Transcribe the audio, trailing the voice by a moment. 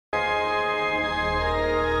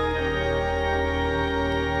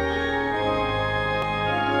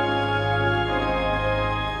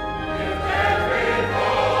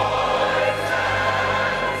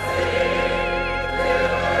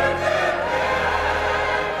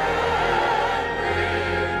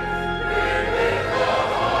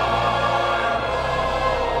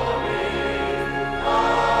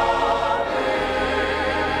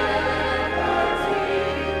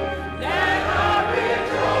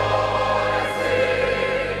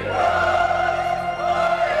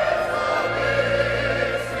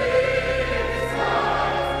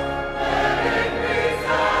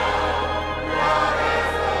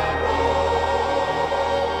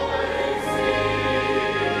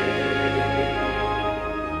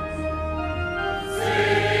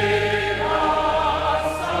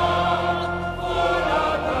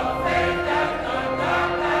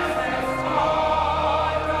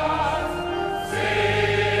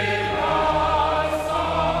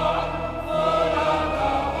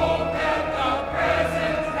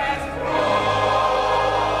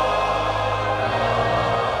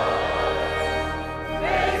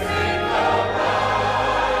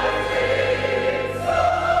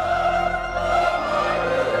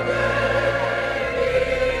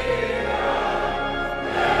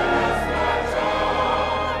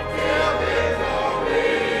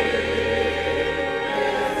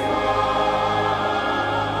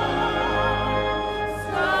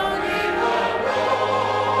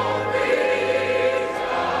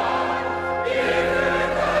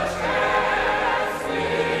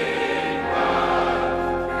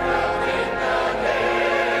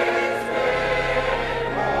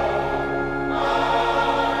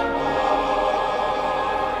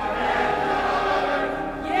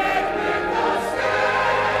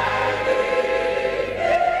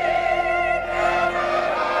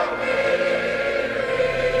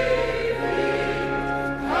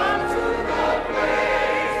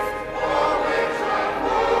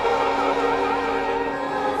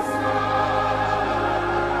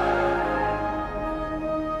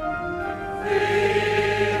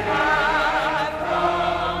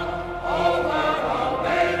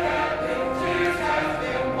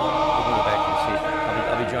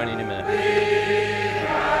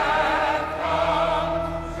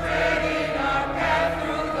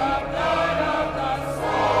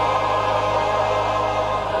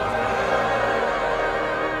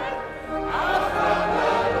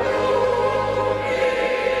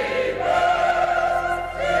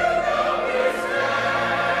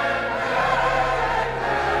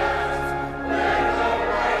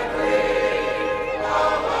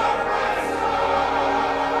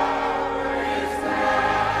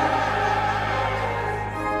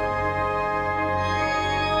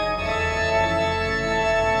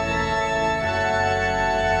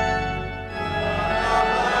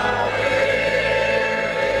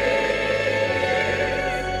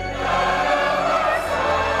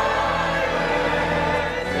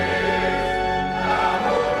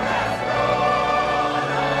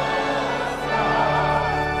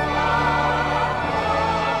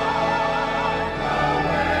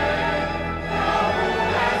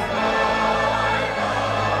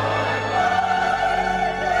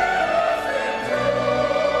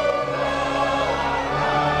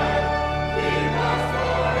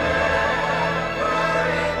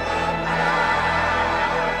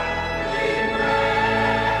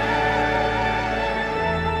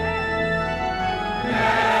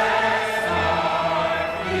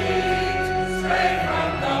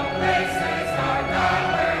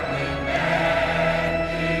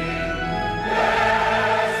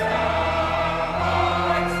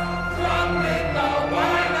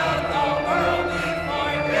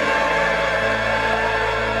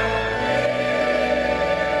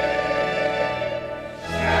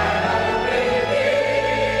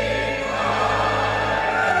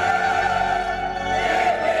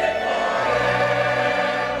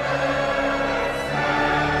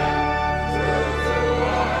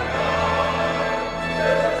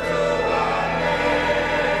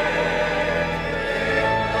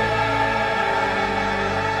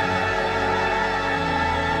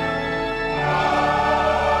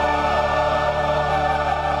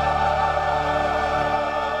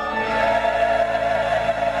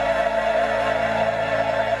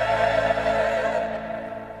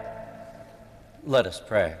Let us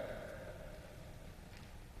pray.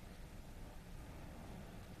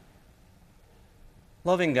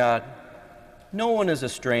 Loving God, no one is a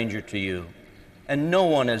stranger to you, and no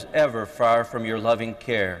one is ever far from your loving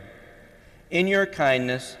care. In your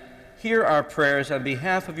kindness, hear our prayers on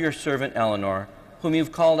behalf of your servant Eleanor, whom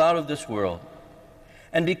you've called out of this world.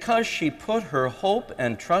 And because she put her hope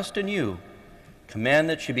and trust in you, command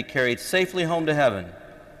that she be carried safely home to heaven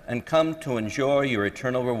and come to enjoy your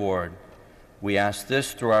eternal reward. We ask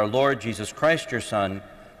this through our Lord Jesus Christ, your Son,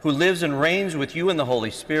 who lives and reigns with you in the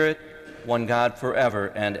Holy Spirit, one God forever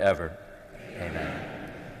and ever. Amen.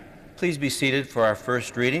 Please be seated for our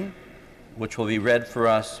first reading, which will be read for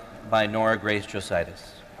us by Eleanor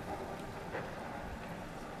Josaitis.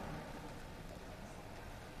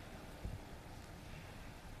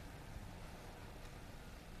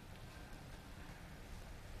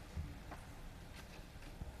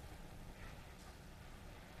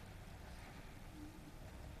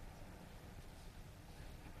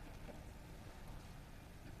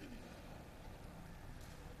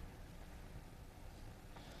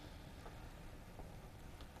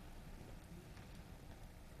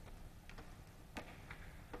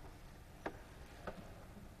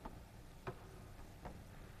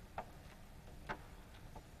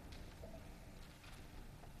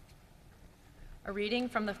 A reading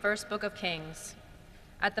from the first book of Kings.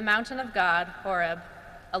 At the mountain of God, Horeb,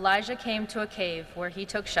 Elijah came to a cave where he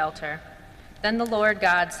took shelter. Then the Lord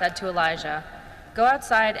God said to Elijah, "Go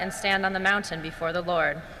outside and stand on the mountain before the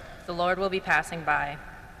Lord. The Lord will be passing by."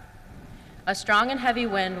 A strong and heavy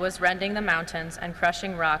wind was rending the mountains and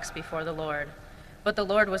crushing rocks before the Lord, but the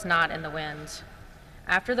Lord was not in the wind.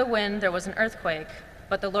 After the wind there was an earthquake,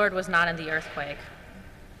 but the Lord was not in the earthquake.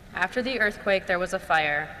 After the earthquake there was a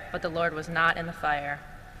fire, but the Lord was not in the fire.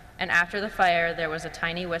 And after the fire there was a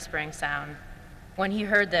tiny whispering sound. When he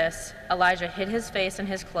heard this, Elijah hid his face in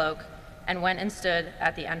his cloak and went and stood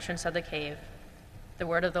at the entrance of the cave. The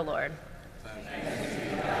word of the Lord. Thanks be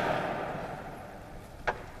to God.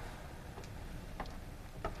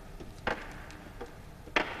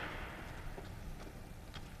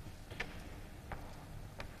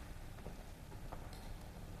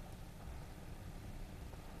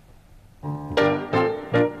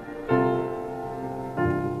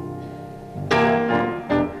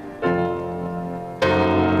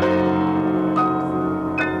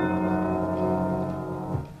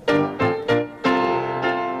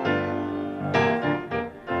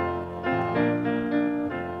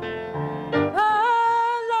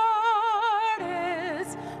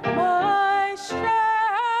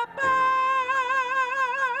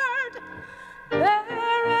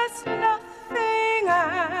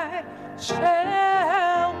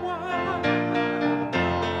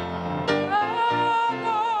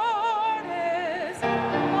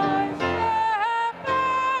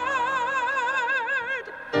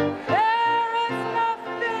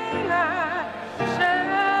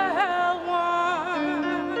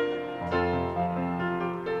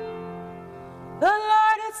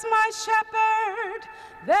 Shepherd,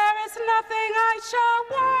 there is nothing I shall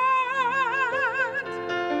want.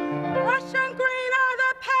 Lush and green are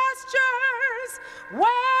the pastures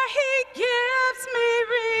where he gives me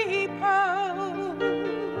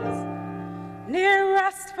repose. Near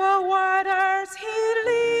restful waters he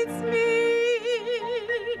leads me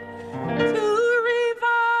to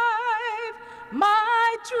revive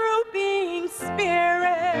my drooping spirit.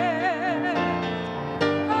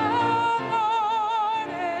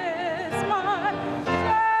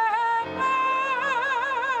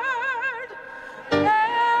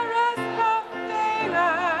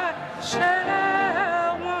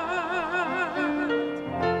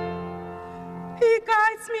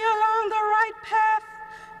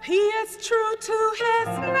 He is true to his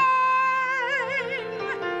name.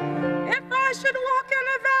 If I should walk in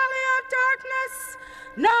a valley of darkness,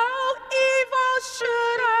 no evil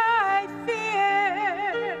should I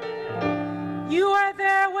fear. You are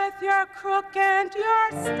there with your crook and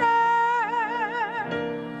your staff.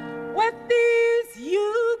 With these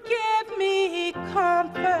you give me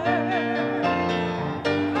comfort.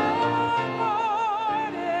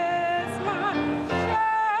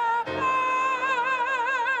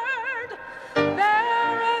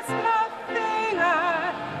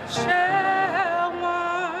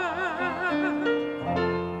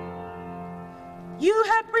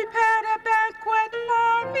 Prepared a banquet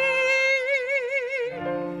for me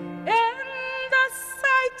in the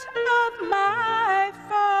sight of my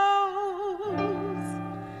foes.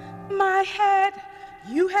 My head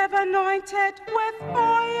you have anointed with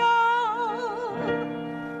oil.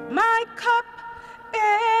 My cup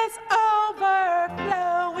is overflowing.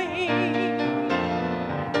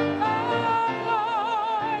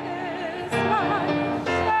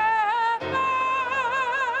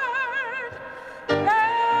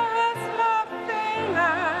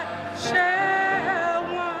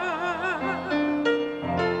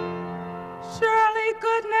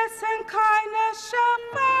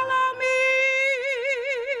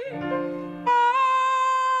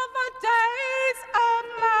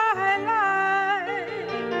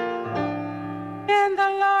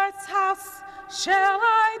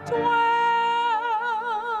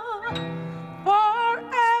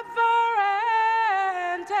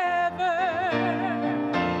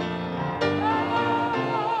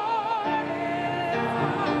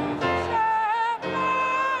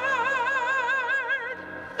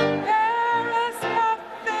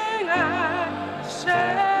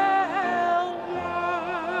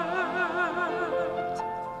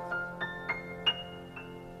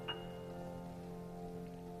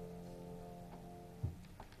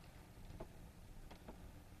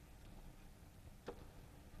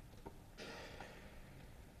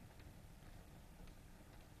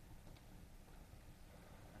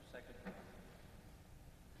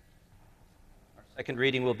 Second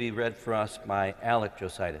reading will be read for us by Eleanor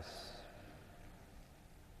Josaitis.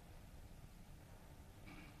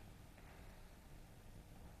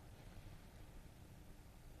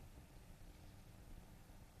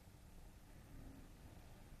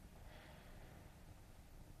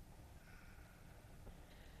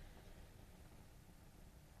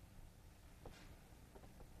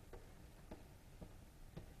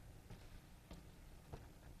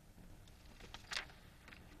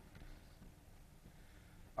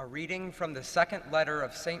 A reading from the second letter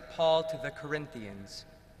of St. Paul to the Corinthians.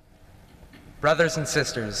 Brothers and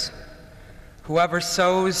sisters, whoever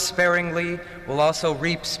sows sparingly will also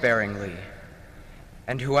reap sparingly,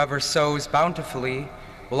 and whoever sows bountifully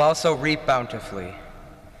will also reap bountifully.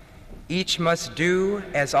 Each must do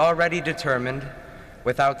as already determined,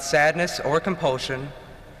 without sadness or compulsion,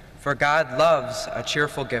 for God loves a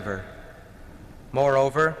cheerful giver.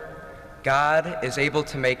 Moreover, God is able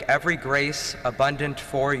to make every grace abundant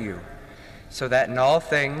for you, so that in all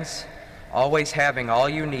things, always having all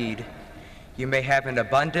you need, you may have an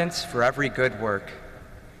abundance for every good work.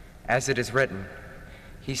 As it is written,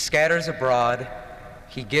 He scatters abroad,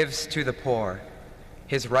 He gives to the poor.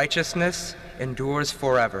 His righteousness endures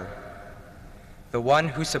forever. The one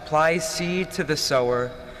who supplies seed to the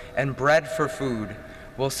sower and bread for food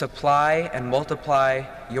will supply and multiply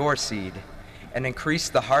your seed and increase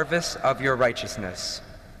the harvest of your righteousness.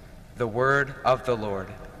 The word of the Lord.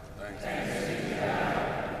 Thanks.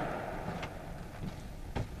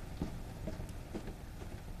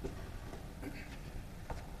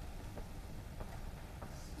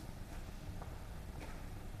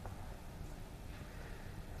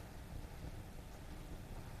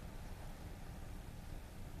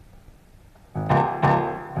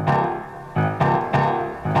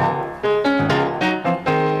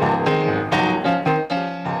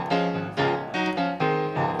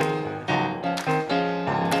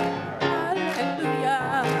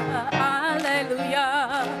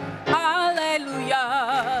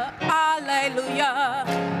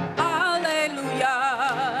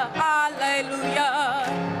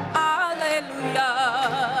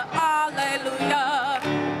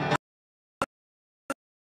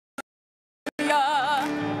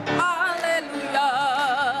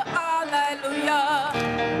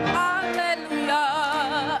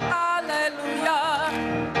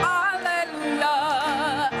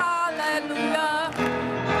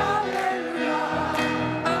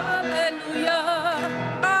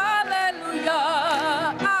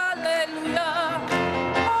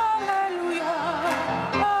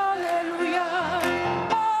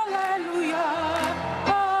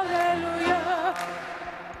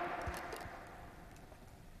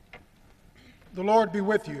 The Lord be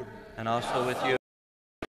with you. And also with you.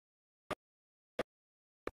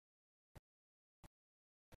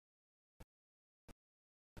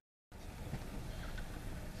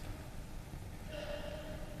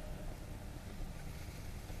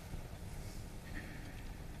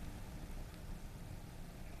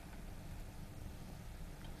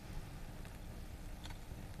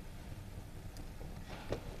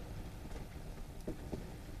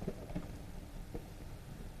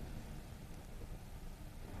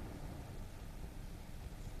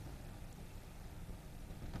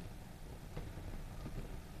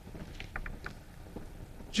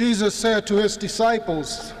 Jesus said to his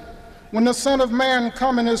disciples, "When the Son of Man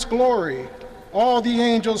come in his glory, all the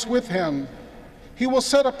angels with him, he will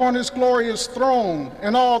sit upon his glorious throne,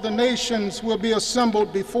 and all the nations will be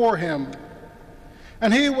assembled before him.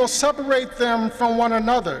 And he will separate them from one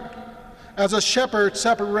another, as a shepherd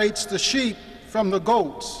separates the sheep from the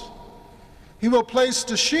goats. He will place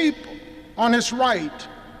the sheep on his right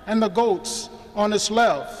and the goats on his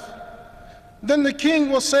left. Then the king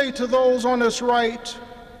will say to those on his right,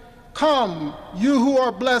 'Come, you who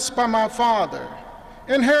are blessed by my Father,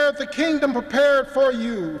 inherit the kingdom prepared for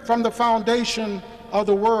you from the foundation of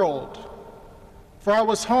the world. For I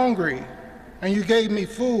was hungry, and you gave me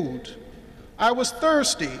food. I was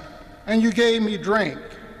thirsty, and you gave me drink.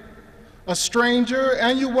 A stranger,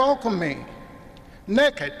 and you welcomed me.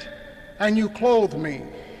 Naked, and you clothed me.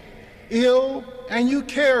 Ill, and you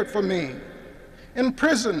cared for me. In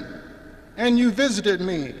prison, and you visited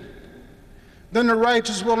me.' Then the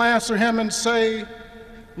righteous will answer him and say,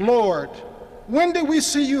 'Lord, when did we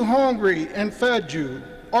see you hungry and fed you,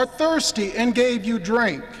 or thirsty and gave you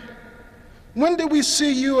drink? When did we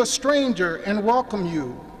see you a stranger and welcome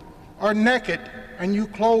you, or naked and you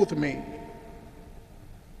clothed me?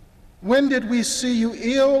 When did we see you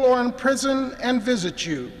ill or in prison and visit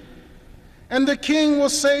you?' And the king will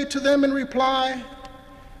say to them in reply,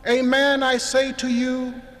 'Amen, I say to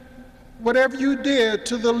you, whatever you did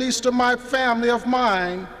to the least of my family of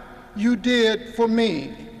mine, you did for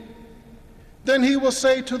me. Then he will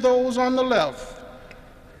say to those on the left,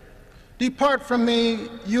 depart from me,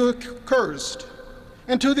 you accursed,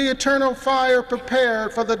 into the eternal fire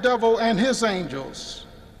prepared for the devil and his angels.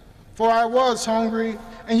 For I was hungry,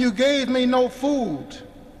 and you gave me no food.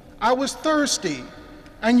 I was thirsty,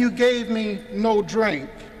 and you gave me no drink.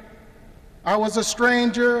 I was a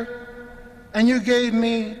stranger, and you gave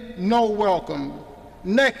me no welcome.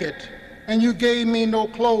 Naked, and you gave me no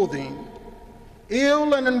clothing.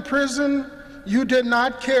 Ill and in prison, you did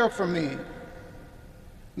not care for me.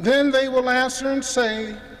 Then they will answer and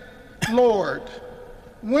say, Lord,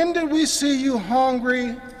 when did we see you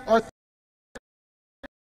hungry or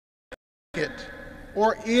naked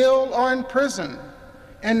or ill or in prison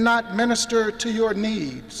and not minister to your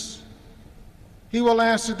needs? He will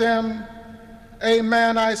answer them,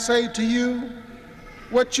 Amen, I say to you,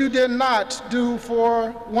 what you did not do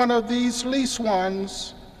for one of these least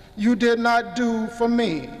ones, you did not do for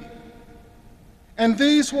me. And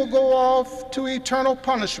these will go off to eternal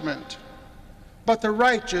punishment, but the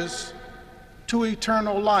righteous to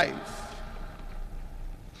eternal life.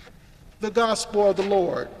 The Gospel of the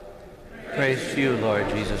Lord. Praise to you, Lord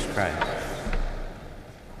Jesus Christ.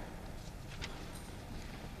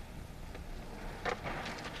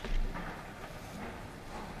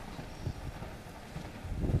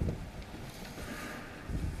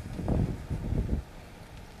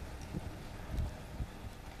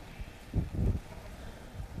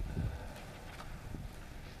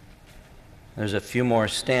 There's a few more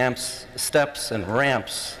steps and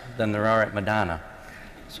ramps than there are at Madonna.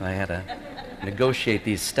 So I had to negotiate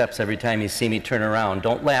these steps every time you see me turn around.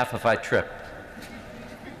 Don't laugh if I trip.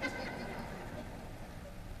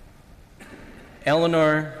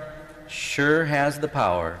 Eleanor sure has the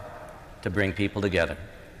power to bring people together.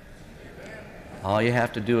 All you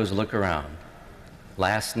have to do is look around.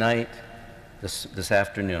 Last night, this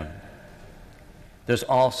afternoon, there's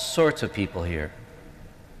all sorts of people here.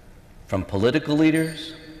 From political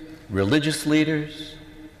leaders, religious leaders,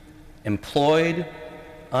 employed,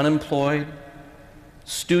 unemployed,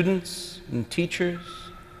 students and teachers,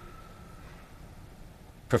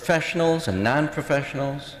 professionals and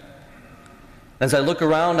non-professionals. As I look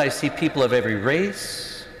around, I see people of every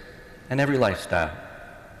race and every lifestyle.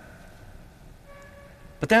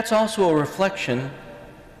 But that's also a reflection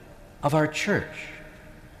of our church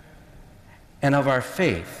and of our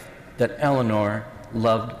faith that Eleanor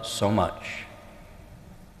loved so much.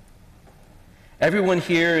 Everyone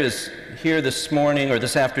here is here this morning or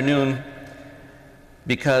this afternoon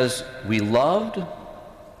because we loved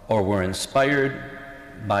or were inspired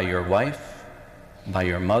by your wife, by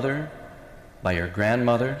your mother, by your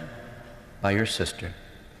grandmother, by your sister.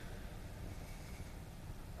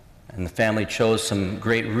 And the family chose some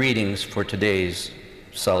great readings for today's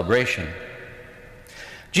celebration.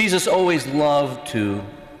 Jesus always loved to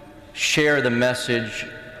share the message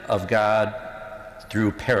of God through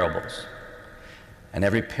parables. And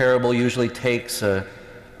every parable usually takes an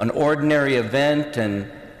ordinary event and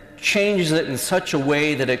changes it in such a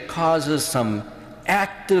way that it causes some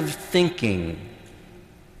active thinking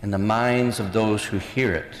in the minds of those who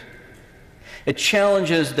hear it. It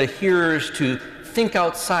challenges the hearers to think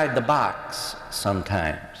outside the box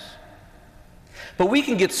sometimes. But we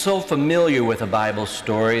can get so familiar with a Bible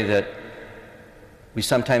story that we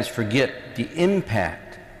sometimes forget the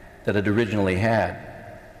impact that it originally had.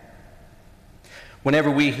 Whenever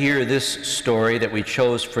we hear this story that we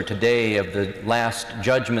chose for today of the Last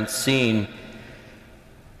Judgment scene,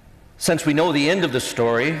 since we know the end of the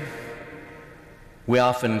story, we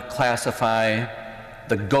often classify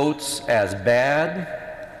the goats as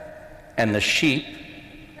bad and the sheep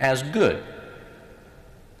as good.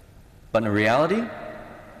 But in reality,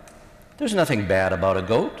 there's nothing bad about a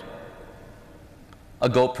goat. A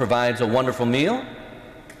goat provides a wonderful meal,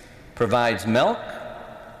 provides milk,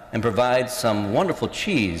 and provides some wonderful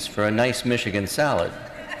cheese for a nice Michigan salad.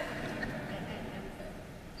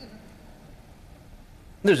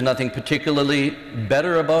 There's nothing particularly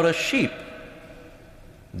better about a sheep.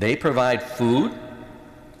 They provide food,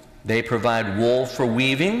 they provide wool for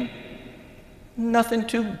weaving. Nothing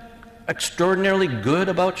too extraordinarily good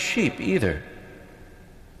about sheep either.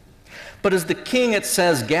 But as the king, it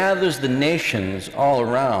says, gathers the nations all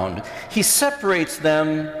around, he separates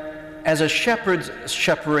them as a shepherd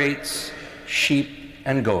separates sheep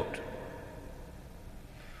and goat.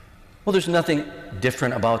 Well, there's nothing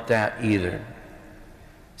different about that either.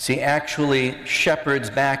 See, actually,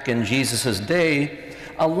 shepherds back in Jesus' day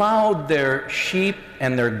allowed their sheep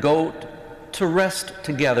and their goat to rest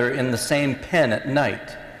together in the same pen at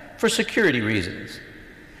night for security reasons.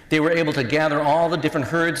 They were able to gather all the different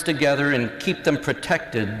herds together and keep them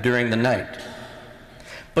protected during the night.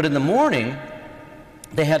 But in the morning,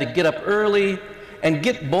 they had to get up early and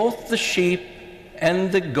get both the sheep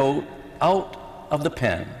and the goat out of the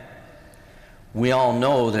pen. We all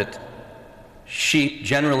know that sheep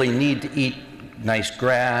generally need to eat nice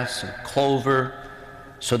grass and clover,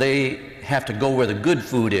 so they have to go where the good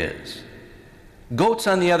food is. Goats,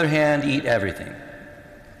 on the other hand, eat everything.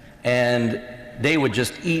 And they would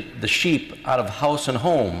just eat the sheep out of house and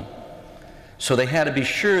home. So they had to be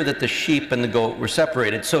sure that the sheep and the goat were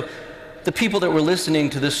separated. So the people that were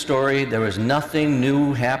listening to this story, there was nothing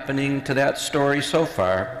new happening to that story so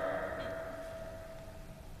far.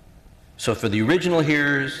 So for the original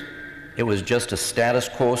hearers, it was just a status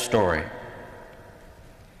quo story.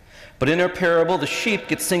 But in our parable, the sheep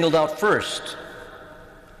get singled out first.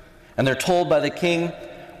 And they're told by the king,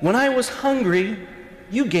 "When I was hungry,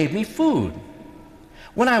 you gave me food.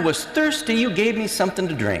 When I was thirsty, you gave me something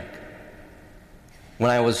to drink.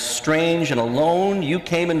 When I was strange and alone, you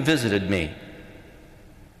came and visited me."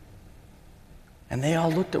 And they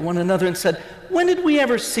all looked at one another and said, "When did we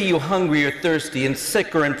ever see you hungry or thirsty and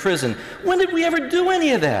sick or in prison? When did we ever do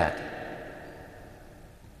any of that?"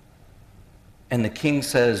 And the king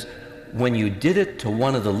says, "When you did it to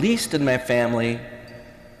one of the least in my family,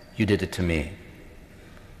 you did it to me."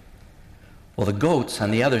 Well, the goats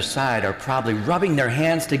on the other side are probably rubbing their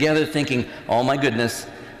hands together thinking, "Oh my goodness,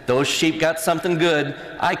 those sheep got something good.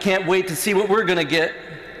 I can't wait to see what we're going to get."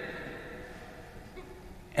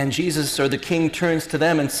 And Jesus, or the king, turns to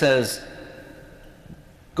them and says,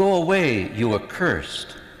 "Go away, you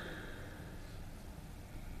accursed.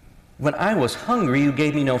 When I was hungry, you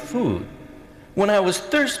gave me no food. When I was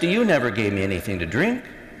thirsty, you never gave me anything to drink.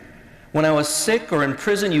 When I was sick or in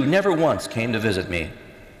prison, you never once came to visit me.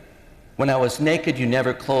 When I was naked, you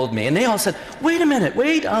never clothed me." And they all said, wait a minute.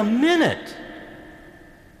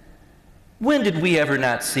 When did we ever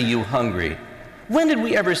not see you hungry? When did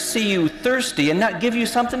we ever see you thirsty and not give you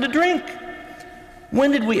something to drink?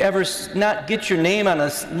 When did we ever not get your name on a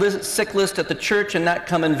sick list at the church and not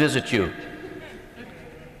come and visit you?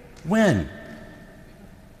 When?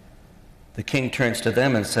 The king turns to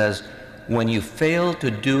them and says, "When you failed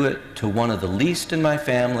to do it to one of the least in my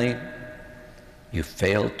family, you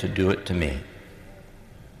failed to do it to me."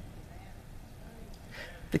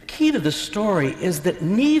 The key to the story is that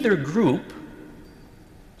neither group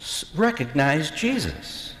recognized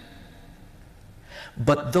Jesus.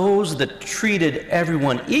 But those that treated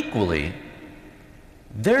everyone equally,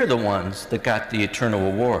 they're the ones that got the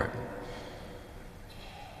eternal reward.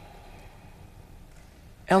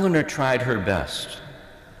 Eleanor tried her best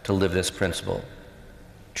to live this principle: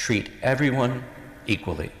 treat everyone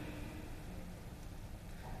equally.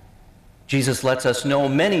 Jesus lets us know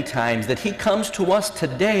many times that he comes to us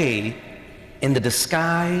today in the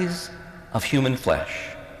disguise of human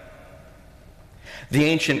flesh. The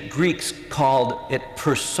ancient Greeks called it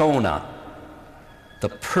persona, the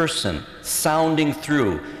person sounding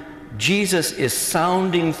through. Jesus is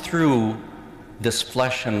sounding through this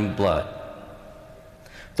flesh and blood.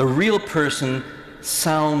 The real person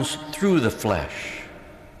sounds through the flesh,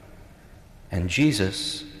 and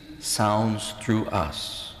Jesus sounds through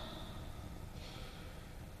us.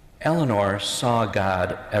 Eleanor saw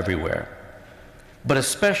God everywhere, but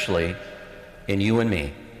especially in you and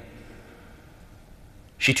me.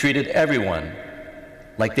 She treated everyone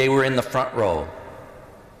like they were in the front row.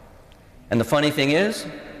 And the funny thing is,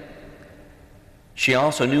 she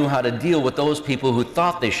also knew how to deal with those people who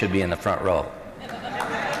thought they should be in the front row.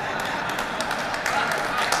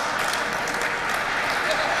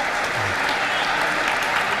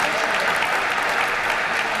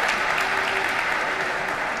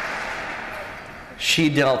 She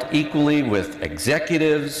dealt equally with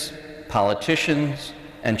executives, politicians,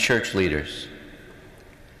 and church leaders.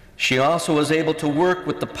 She also was able to work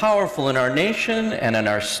with the powerful in our nation and in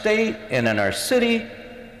our state and in our city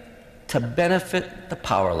to benefit the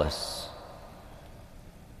powerless.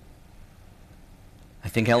 I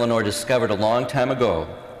think Eleanor discovered a long time ago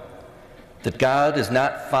that God is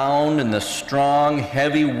not found in the strong,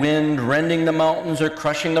 heavy wind rending the mountains or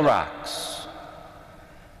crushing the rocks.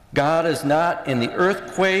 God is not in the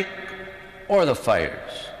earthquake or the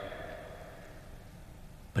fires.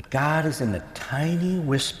 But God is in the tiny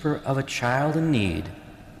whisper of a child in need,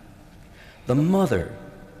 the mother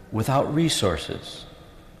without resources,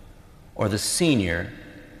 or the senior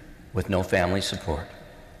with no family support.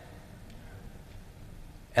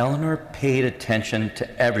 Eleanor paid attention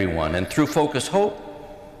to everyone, and through Focus Hope,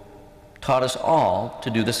 taught us all to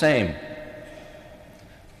do the same.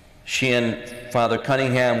 She Father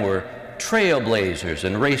Cunningham were trailblazers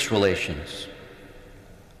in race relations.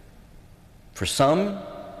 For some,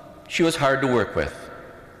 she was hard to work with.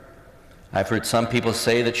 I've heard some people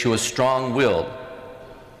say that she was strong-willed.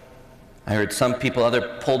 I heard some people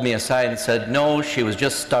pulled me aside and said, no, she was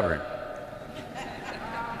just stubborn.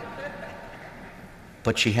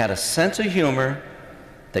 But she had a sense of humor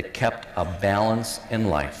that kept a balance in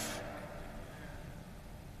life.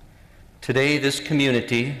 Today, this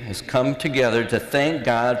community has come together to thank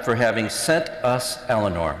God for having sent us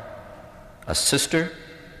Eleanor, a sister,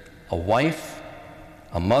 a wife,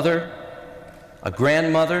 a mother, a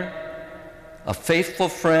grandmother, a faithful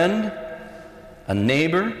friend, a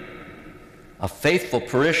neighbor, a faithful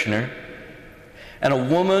parishioner, and a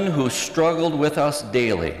woman who struggled with us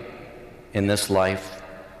daily in this life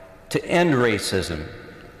to end racism,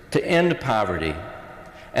 to end poverty,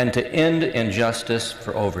 and to end injustice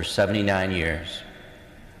for over 79 years.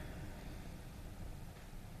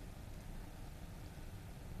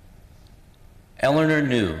 Eleanor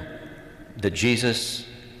knew that Jesus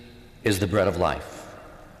is the bread of life,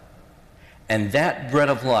 and that bread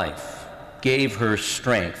of life gave her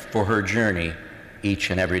strength for her journey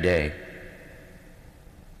each and every day.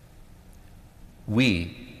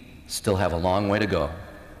 We still have a long way to go.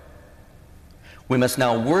 We must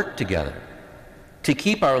now work together to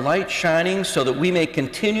keep our light shining so that we may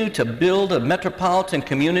continue to build a metropolitan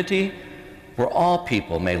community where all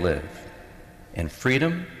people may live in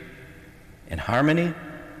freedom, in harmony,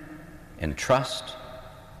 in trust,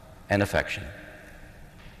 and affection.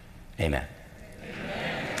 Amen.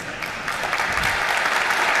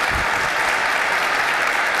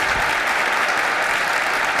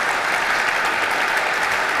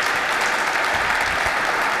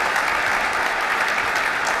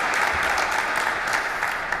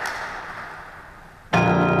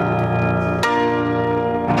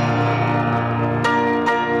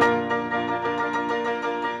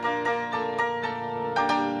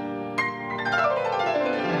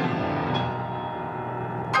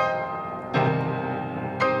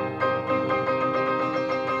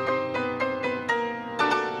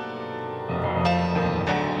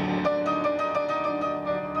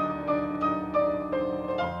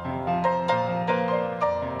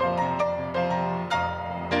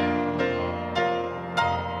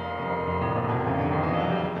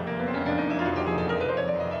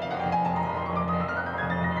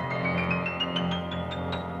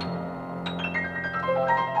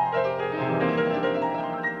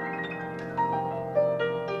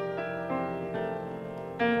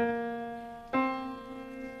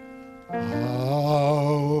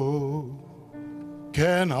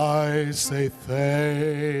 Can I say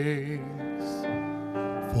thanks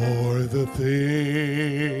for the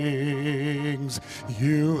things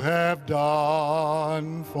you have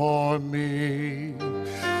done for me?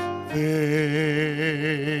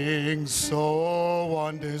 Things so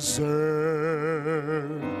undeserved,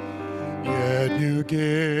 yet you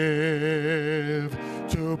give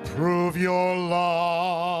to prove your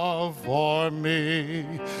love for me.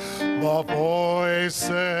 The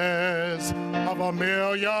voices of a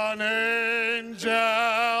million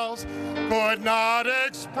angels could not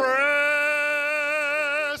express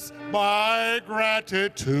my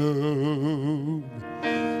gratitude.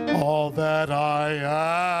 All that I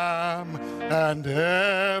am and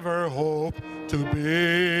ever hope to be,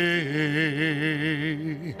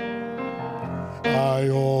 I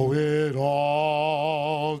owe it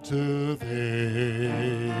all to thee.